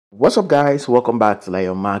What's up, guys? Welcome back to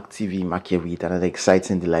Lion Mark TV. Mark here with another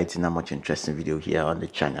exciting, delighting, and much interesting video here on the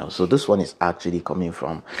channel. So this one is actually coming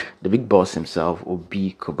from the big boss himself,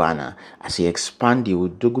 Obi Cubana, as he expand the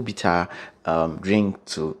Odogwu drink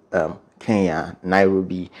to Kenya,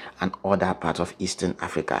 Nairobi, and other parts of Eastern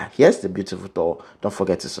Africa. Here's the beautiful tour. Don't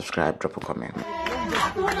forget to subscribe, drop a comment.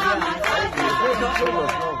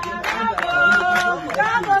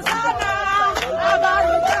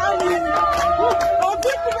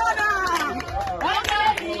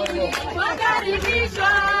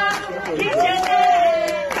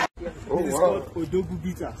 It's called Odogwu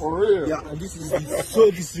Bitters. For real? Yeah, and this is the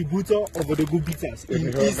sole distributor of Odogwu Bitters in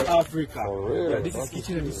East Africa. For real? Yeah, this is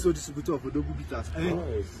kitchen and the sole distributor of Odogwu Bitters.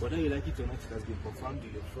 Whether you like it or not, it has been confirmed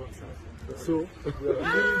in your front side. So, we are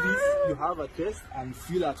doing this, you have a taste and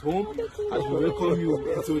feel at home as we welcome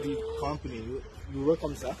you into the company. You're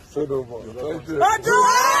welcome, sir. Thank you. Thank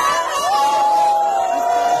you.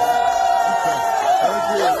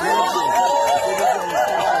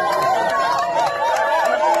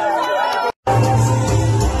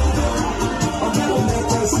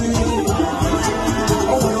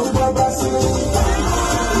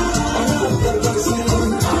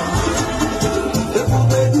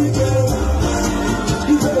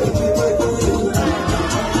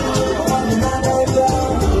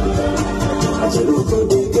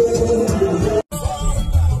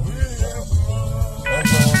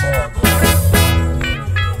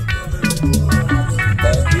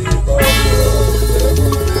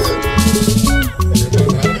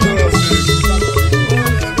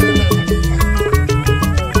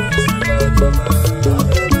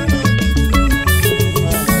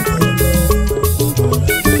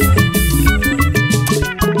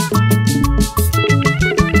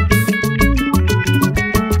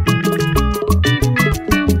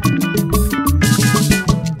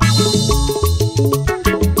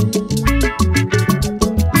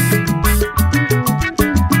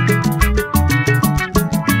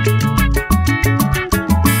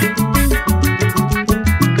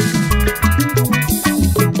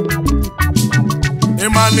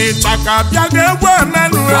 Chaka biaga egwu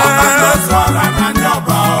emenu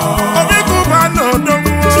Obi Cubana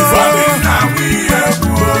Others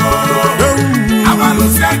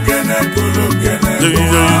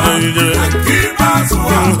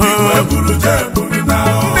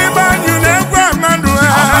ndị banyu na-egwu emenu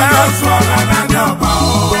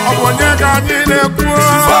ọbụnye ka anyị na-ekwu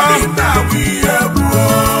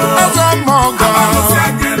ọzọ mmọgọ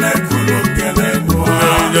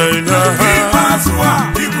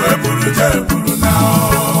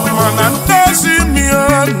mana ndị si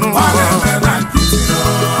mionu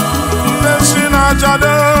ndị si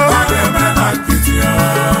na-achado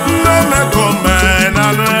ndị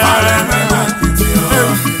mekomenalụ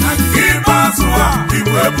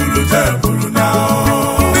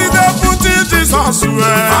ndị deputi Jizọs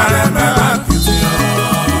ndị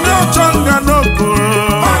ọchọ nga n'okporo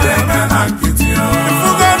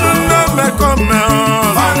ifugonu ndị mekomenalụ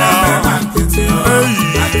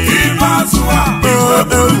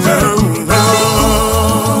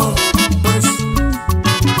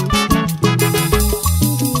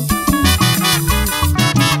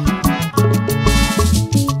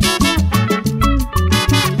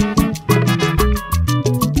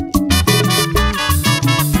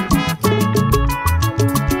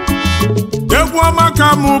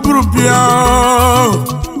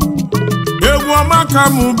egwu ọma ka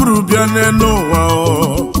mụ buru bịa n'elu ụwa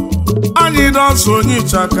anyị dọsọ onye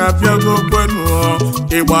Chaka bịago kwenu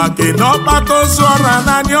ịgba gị n'ọkpata ozu ọra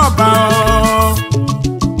n'anya ọba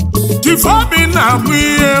Obi na-abụ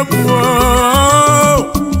ihe egwu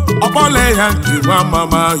ọkpọle ya nke nwa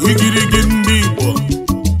mama higirigi ndị Igbo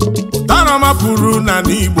tara mapụrụ na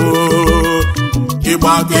n'Igbo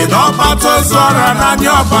ịgba gị n'ọkpata ozu ọra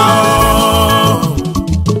n'anya ọba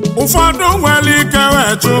ụfọdụ nwere ike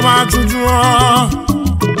wee jụma ajụjụ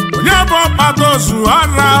onye bụ ọkpata ozu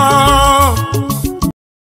ọra